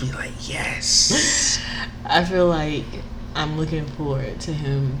 And I'll be like, yes. I feel like I'm looking forward to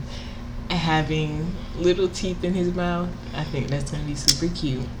him having little teeth in his mouth. I think that's going to be super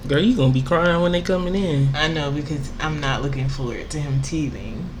cute. Girl, you gonna be crying when they coming in. I know, because I'm not looking forward to him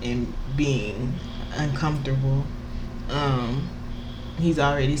teething and being uncomfortable. He's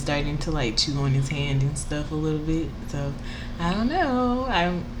already starting to like chew on his hand and stuff a little bit. So I don't know.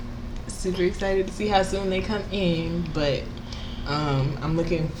 I'm super excited to see how soon they come in, but I'm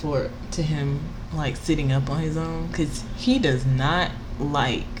looking forward to him like sitting up on his own, because he does not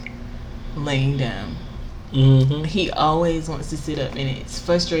like laying down. Mm-hmm. He always wants to sit up, and it's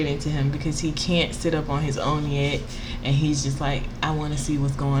frustrating to him because he can't sit up on his own yet, and he's just like, I want to see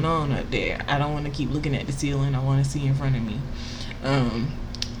what's going on up there. I don't want to keep looking at the ceiling. I want to see in front of me.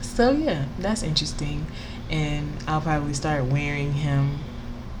 So yeah, that's interesting, and I'll probably start wearing him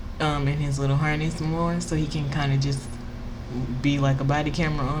in his little harness more, so he can kind of just be like a body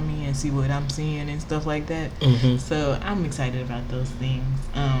camera on me and see what I'm seeing and stuff like that. Mm-hmm. So I'm excited about those things.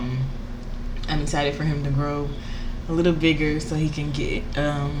 I'm excited for him to grow a little bigger so he can get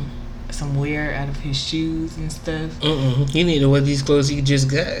some wear out of his shoes and stuff. You need to wear these clothes you just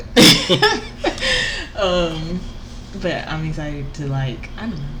got. But I'm excited to, like, I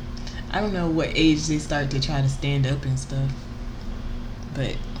don't know what age they start to try to stand up and stuff,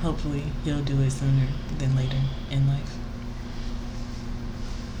 but hopefully he'll do it sooner than later in life.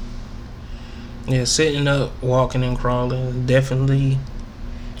 Yeah, sitting up, walking and crawling, definitely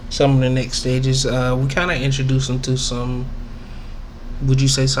some of the next stages. We kind of introduced him to some, would you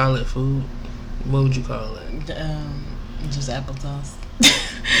say solid food? What would you call it? Just applesauce.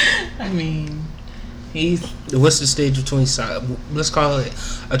 I mean, what's the stage between solid? Let's call it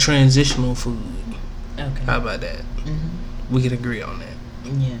a transitional food. Okay. How about that? Mm-hmm. We can agree on that.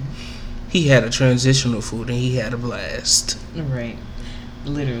 Yeah. He had a transitional food and he had a blast. Right.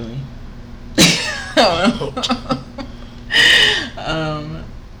 Literally.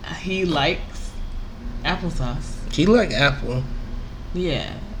 He likes applesauce. He like apple.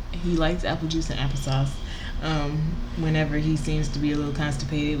 Yeah, he likes apple juice and applesauce. Whenever he seems to be a little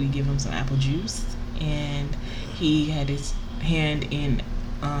constipated, we give him some apple juice. And he had his hand in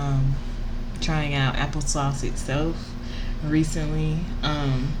trying out applesauce itself recently.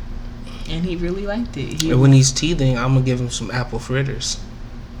 And he really liked it. And when he's teething, I'm going to give him some apple fritters.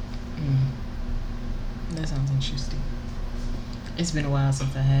 That sounds interesting. It's been a while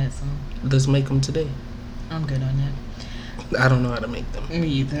since I had some. Let's make them today. I'm good on that. I don't know how to make them. Me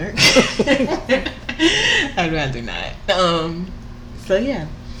either. I'd rather not. So yeah,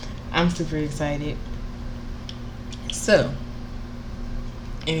 I'm super excited. So,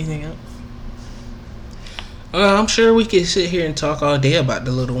 anything else? I'm sure we could sit here and talk all day about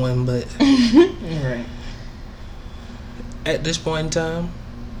the little one, but Right. At this point in time,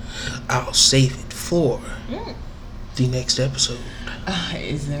 I'll save it for the next episode.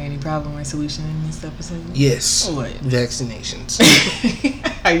 Is there any problem or solution in this episode? Yes. What? Vaccinations.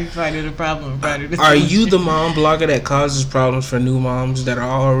 Are you finding a problem or finding a Are solution? you the mom blogger that causes problems for new moms that are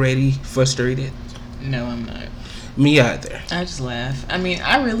already frustrated? No, I'm not. Me either. I just laugh. I mean,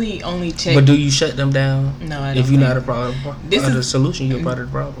 I really only check. But do you shut them down? No, I don't. If you're not a problem, This the is- solution, you're part of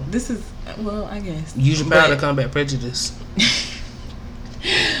the problem. This is, well, I guess. Use your power to But combat prejudice.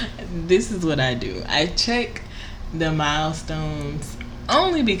 this is what I do. I check the milestones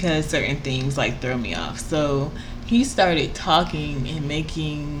only because certain things like throw me off. So he started talking and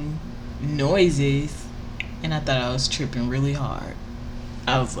making noises, and I thought I was tripping really hard.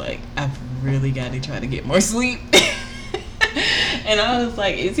 I was like, I've really got to try to get more sleep. And I was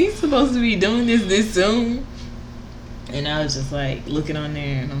like, is he supposed to be doing this soon? And I was just like looking on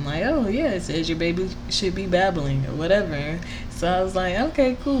there, and I'm like, oh yeah, it says your baby should be babbling or whatever. So I was like,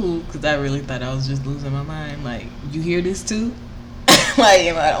 okay, cool, because I really thought I was just losing my mind. Like, you hear this too? Like,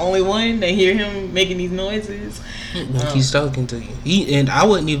 am I the only one that hear him making these noises? He's talking to you. And I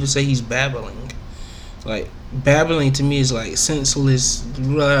wouldn't even say he's babbling. Like, babbling to me is like senseless.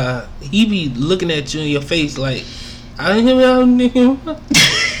 He be looking at you in your face like, I didn't hear him.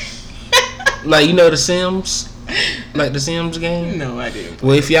 Like, you know the Sims? Like the Sims game? No, I didn't.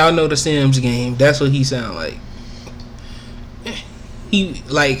 Well, if y'all know the Sims game, that's what he sound like. He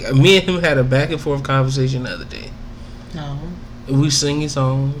like me and him had a back and forth conversation the other day. No. We singing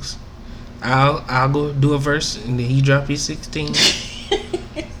songs. I'll go do a verse and then he drop his 16.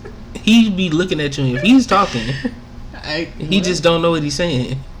 He be looking at you if he's talking. He just don't know what he's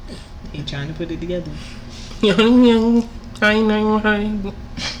saying. He trying to put it together.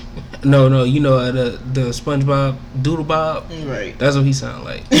 No, you know the SpongeBob Doodle Bob. Right. That's what he sound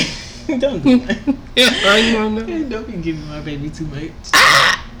like. Don't do that. Yeah, I don't know. Don't be giving my baby too much.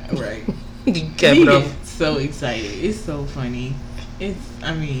 Right. Cap He it off. is so excited. It's so funny.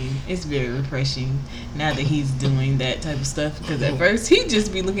 It's very refreshing now that he's doing that type of stuff. Because at first he'd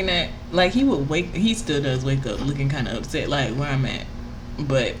just be looking at, like, he still does wake up looking kind of upset, like where I'm at.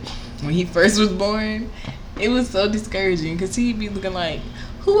 But when he first was born, it was so discouraging because he'd be looking like,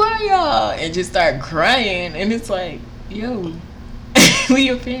 who are y'all? And just start crying. And it's like, yo, we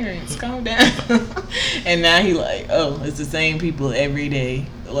your parents, calm down. And now he like, oh, it's the same people every day.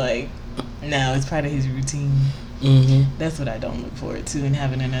 Like, now it's part of his routine. Mm-hmm. That's what I don't look forward to in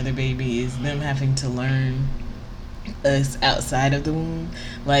having another baby, is them having to learn us outside of the womb.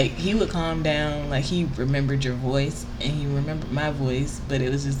 Like, he would calm down, like he remembered your voice and he remembered my voice, but it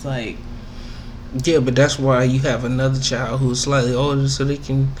was just like, Yeah, but that's why you have another child who's slightly older, so they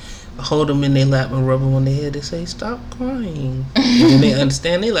can hold them in their lap and rub them on their head and say, "Stop crying." And then they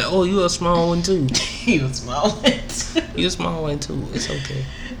understand. They like, "Oh, you're a small one too. he was small. You're a small one too. It's okay."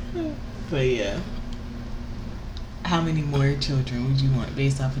 But yeah. How many more children would you want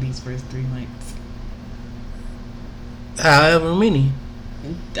based off of these first 3 months? However many.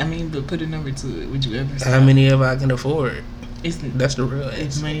 I mean, but put a number to it. Would you ever stop? How many ever I can afford. That's the real If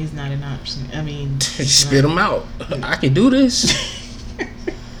answer. money's not an option. I mean, Spit them out. I can do this.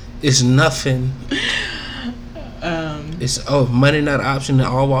 It's nothing. It's money not an option in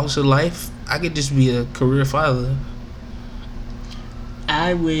all walks of life. I could just be a career father.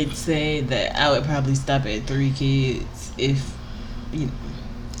 I would say that I would probably stop at 3 kids if, you know.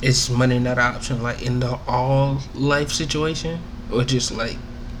 It's money not an option, like in the all life situation, or just like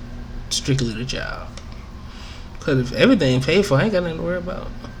strictly the job. Cause if everything paid for, I ain't got nothing to worry about.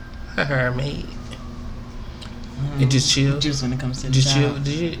 I hire a maid and just chill. Just when it comes to the Just chill job. with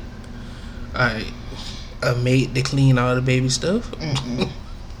the shit. Alright, a maid to clean all the baby stuff.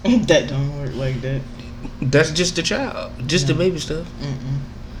 That don't work like that. That's just the child, just the baby stuff.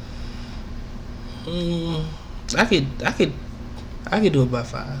 I could do it by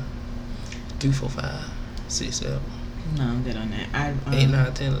 5, 3, 4, 5, 6, 7, No, I'm good on that. 8,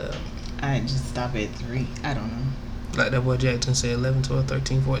 9, 10, 11. I just stop at 3. I don't know. Like that boy Jackson said, 11, 12,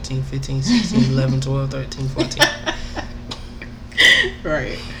 13, 14, 15, 16, 11, 12, 13, 14.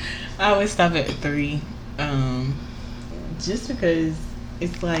 Right. I would stop at 3. Just because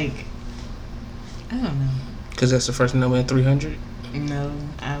it's like, I don't know. Because that's the first number in 300. No,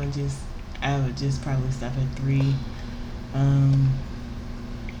 I would just probably stop at 3.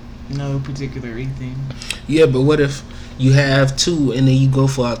 No particular reason. Yeah, but what if you have 2 and then you go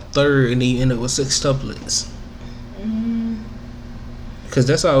for a third and then you end up with 6 tuplets? Because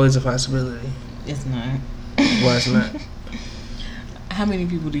that's always a possibility. It's not. Why it's not? How many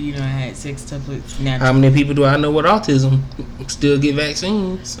people do you know had 6 tuplets naturally? How many people do I know with autism still get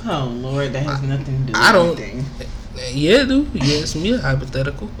vaccines? Oh Lord, that has nothing to do with I don't. anything. Yeah, dude. Yes, me a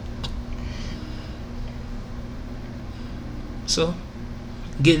hypothetical. So,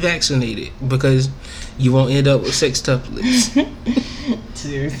 get vaccinated because you won't end up with 6 tuplets.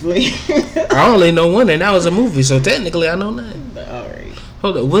 Seriously. I only know one, and that was a movie, so technically I know none. Alright.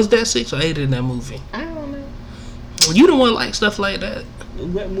 Hold up, was that 6 or 8 in that movie? I don't know. You the one like stuff like that.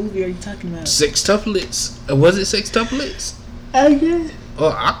 What movie are you talking about? 6 tuplets. Was it 6 tuplets? I guess.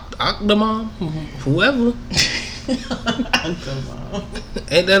 Or Octomom? Whoever. Come on.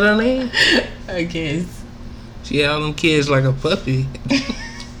 Ain't that her name? I guess. She had all them kids like a puppy.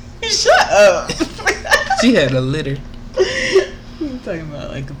 Shut up. She had a litter. You talking about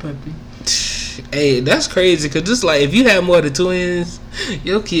like a puppy? Hey, that's crazy because just like if you have more than twins,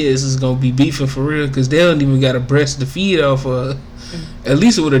 your kids is gonna be beefing for real because they don't even got a breast to feed off of. At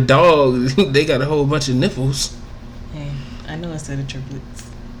least with a dog, they got a whole bunch of nipples. Hey, I know a set of triplets.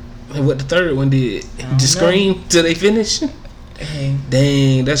 And what the third one did? don't Just scream till they finish. Hey.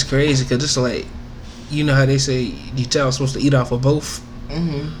 Dang, that's crazy because it's like, you know how they say your child's supposed to eat off of both.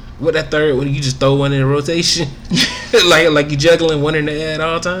 What that third one, you just throw one in a rotation, like you juggling one in the air at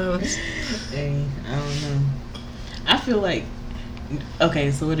all times. Hey, I don't know. I feel like,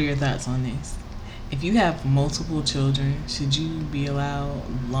 okay, so what are your thoughts on this? If you have multiple children, should you be allowed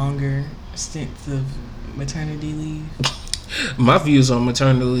longer stints of maternity leave? My views on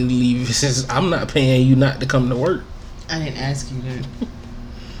maternity leave is I'm not paying you not to come to work. I didn't ask you that.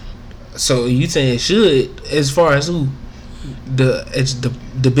 So you saying should, as far as who? It's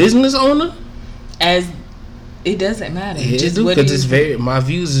the business owner? As it doesn't matter. Yeah, Just do, what because do it's you very, my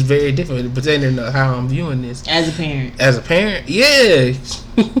views is very different pertaining to how I'm viewing this. as a parent? As a parent, yeah.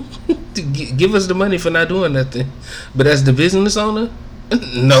 Give us the money for not doing nothing. But as the business owner,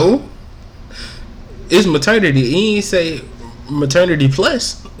 no. It's maternity. You ain't say maternity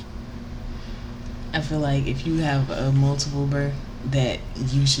plus. I feel like if you have a multiple birth, that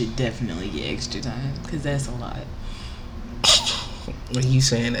you should definitely get extra time because that's a lot. Well, you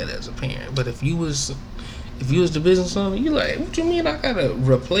saying that as a parent, but if you was the business owner, you like, what you mean I gotta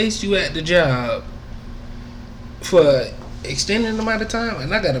replace you at the job for extended amount of time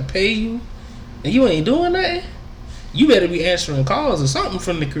and I gotta pay you and you ain't doing nothing? You better be answering calls or something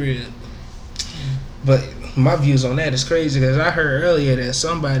from the crib. But my views on that is crazy because I heard earlier that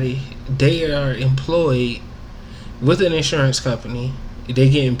somebody, they are employed with an insurance company, they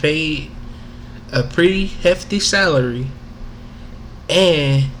getting paid a pretty hefty salary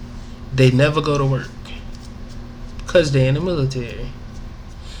and they never go to work because they're in the military.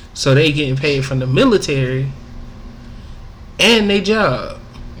 So they getting paid from the military and their job.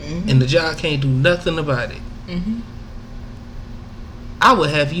 Mm-hmm. And the job can't do nothing about it. Mm-hmm. I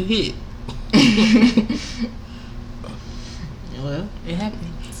would have you hit. Well, it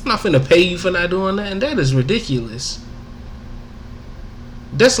happens. I'm not finna pay you for not doing that, and that is ridiculous.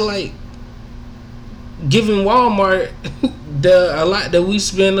 That's like giving Walmart a lot that we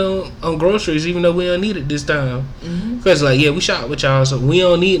spend on groceries, even though we don't need it this time. Because like, yeah, we shop with y'all, so we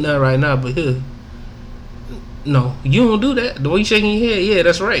don't need none right now. But here, no, you don't do that. The way you shaking your head, yeah,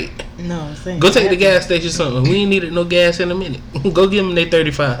 that's right. No, I'm saying go take the gas station or something. We ain't needed no gas in a minute. Go give them their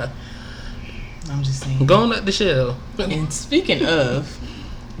 35. I'm just saying. Going up the shell. And speaking of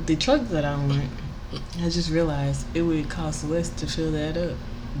the truck that I want, I just realized it would cost less to fill that up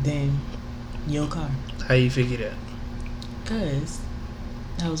than your car. How you figure that? Because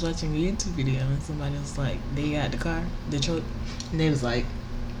I was watching a YouTube video and somebody was like, they got the truck, and they was like,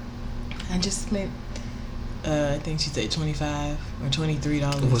 I just spent, I think she said $25 or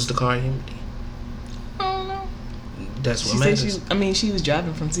 $23. Was the car empty? I don't know. That's what She matters. said she was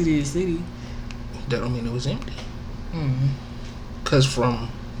driving from city to city. That don't mean it was empty. Mm-hmm. Cause from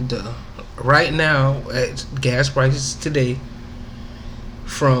the right now at gas prices today,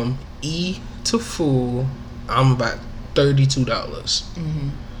 from E to full, I'm about $32. Mm-hmm.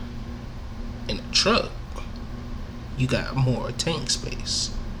 In a truck, you got more tank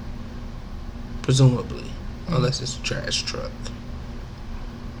space, presumably, unless it's a trash truck.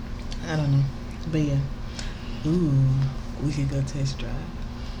 I don't know, but yeah. Ooh, we could go test drive.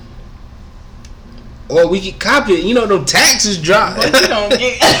 Or we could copy it. You know, them taxes drop. But you don't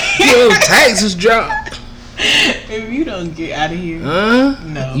get. Taxes drop. If you don't get out of here,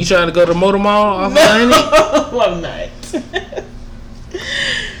 no. You trying to go to Motor Mall off No, I'm not.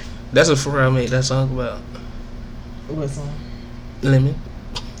 That's what Pharrell made that song about. What song? Lemon.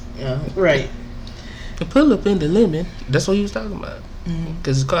 Yeah, right. Pull up in the lemon. That's what he was talking about.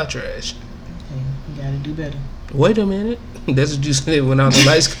 Because it's car trash. Okay, you gotta do better. Wait a minute. That's what you said when I was in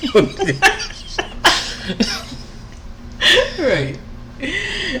high school. Right.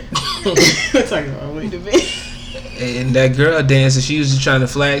 We're talking about wait a minute. And that girl dancing, she was just trying to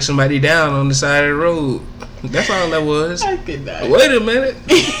flag somebody down on the side of the road. That's all that was. I could not. Wait a minute.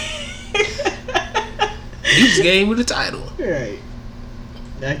 You just gave me the title. Right.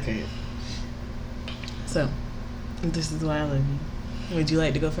 I can't. So, this is why I love you. Would you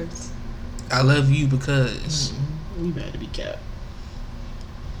like to go first? I love you because You better be capped.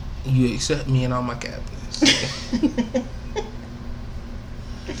 you accept me and all my captains.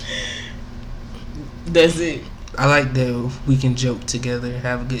 That's it. I like that we can joke together,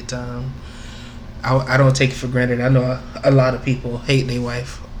 have a good time. I don't take it for granted. I know a lot of people hate their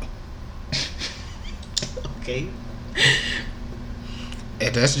wife. Okay.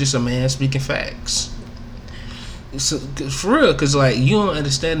 And that's just a man speaking facts. So, for real, because like, you don't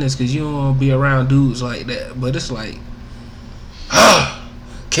understand this because you don't want to be around dudes like that. But it's like,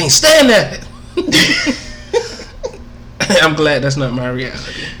 can't stand that. I'm glad that's not my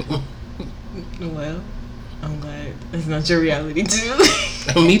reality. Well, I'm glad it's not your reality too.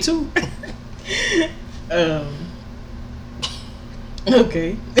 Me too.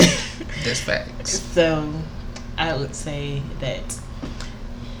 Okay. That's facts. So, I would say that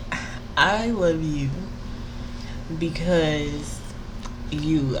I love you because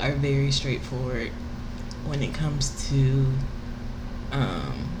you are very straightforward when it comes to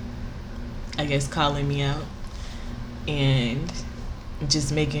I guess, calling me out and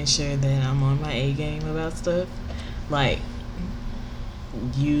just making sure that I'm on my A game about stuff. Like,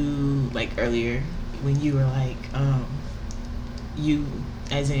 earlier when you were like, you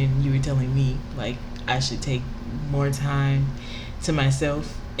were telling me, like, I should take more time to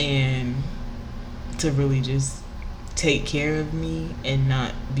myself and to really just take care of me and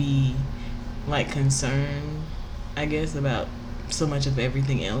not be, like, concerned, I guess, about so much of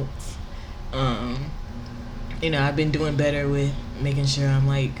everything else. I've been doing better with making sure I'm,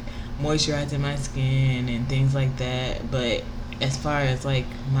 like, moisturizing my skin and things like that, but as far as, like,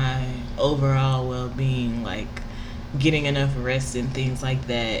 my overall well-being, like, getting enough rest and things like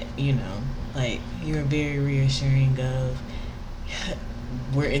that, like, you're very reassuring of,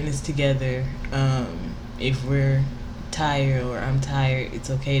 we're in this together. If we're tired or I'm tired, it's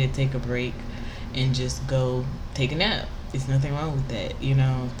okay to take a break and just go take a nap. There's nothing wrong with that.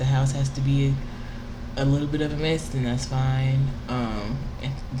 If the house has to be a little bit of a mess, then that's fine.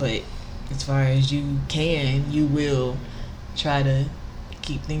 But as far as you will try to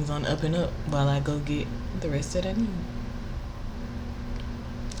keep things on up and up while I go get the rest that I need.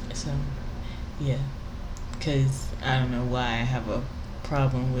 So, yeah. Because I don't know why I have a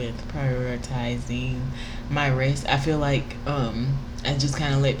problem with prioritizing my rest. I feel like I just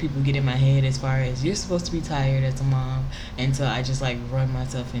kind of let people get in my head as far as you're supposed to be tired as a mom, and so I just, like, run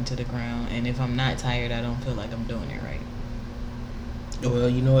myself into the ground, and if I'm not tired, I don't feel like I'm doing it right. Well,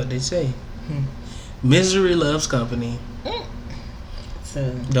 you know what they say. Misery loves company.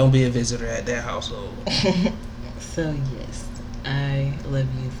 So don't be a visitor at that household. So yes, I love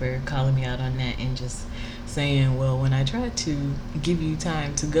you for calling me out on that and just saying, well, when I try to give you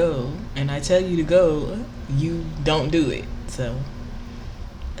time to go and I tell you to go, you don't do it. So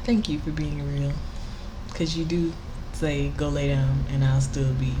thank you for being real, because you do say go lay down and I'll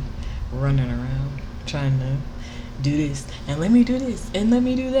still be running around trying to do this and let me do this and let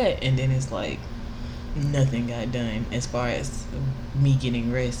me do that, and then it's like nothing got done as far as me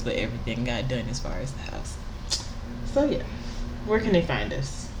getting rest, but everything got done as far as the house. So yeah, where can they find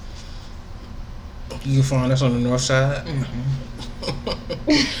us? You can find us on the north side.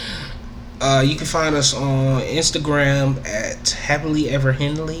 You can find us on Instagram at Happily Ever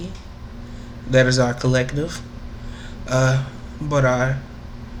Henley. That is our collective. But our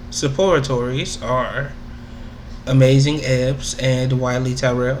supportatories are Amazing Ebbs and Wiley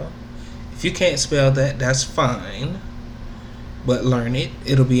Tyrell. If you can't spell that, that's fine. But learn it.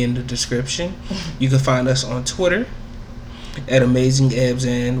 It'll be in the description. You can find us on Twitter at Amazing Ebbs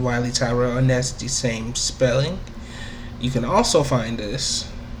and Wiley Tyrell, and that's the same spelling. You can also find us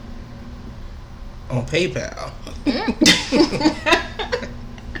on PayPal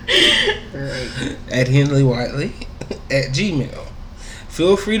at Henley Wiley at Gmail.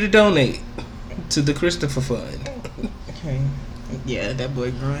 Feel free to donate to the Christopher Fund. Okay. Yeah, that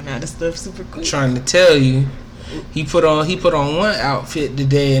boy growing out of stuff super quick. Trying to tell you, he put on one outfit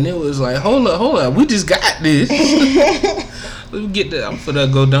today, and it was like, hold up, we just got this. Let me get that. I'm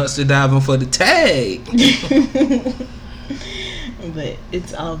finna go dumpster diving for the tag. But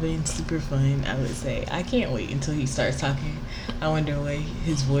it's all been super fun, I would say. I can't wait until he starts talking. I wonder what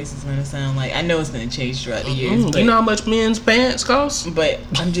his voice is gonna sound like. I know it's gonna change throughout the years. But, you know how much men's pants cost? But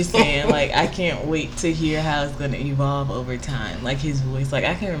I'm just saying, like, I can't wait to hear how it's gonna evolve over time. Like, his voice. Like,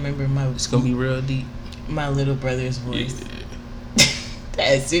 I can remember It's gonna be real deep. My little brother's voice. Yeah.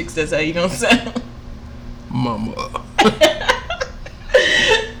 At 6, that's how you gonna sound. Mama.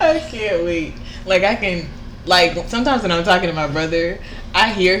 I can't wait. Like, I can, like, sometimes when I'm talking to my brother,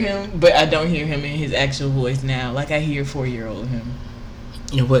 I hear him, but I don't hear him in his actual voice now. Like, I hear 4-year-old him.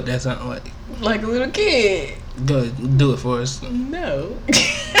 And what that sound like? Like a little kid. Go do it for us. No.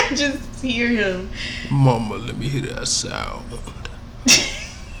 I just hear him. Mama, let me hear that sound.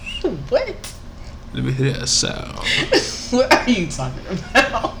 What? Let me hear that sound. What are you talking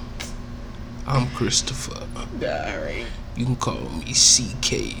about? I'm Christopher. Alright. You can call me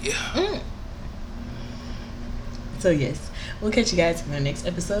CK. So yes, we'll catch you guys in the next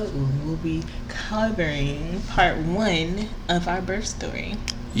episode when we'll be covering part 1 of our birth story.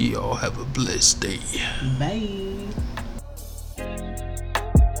 Y'all have a blessed day. Bye.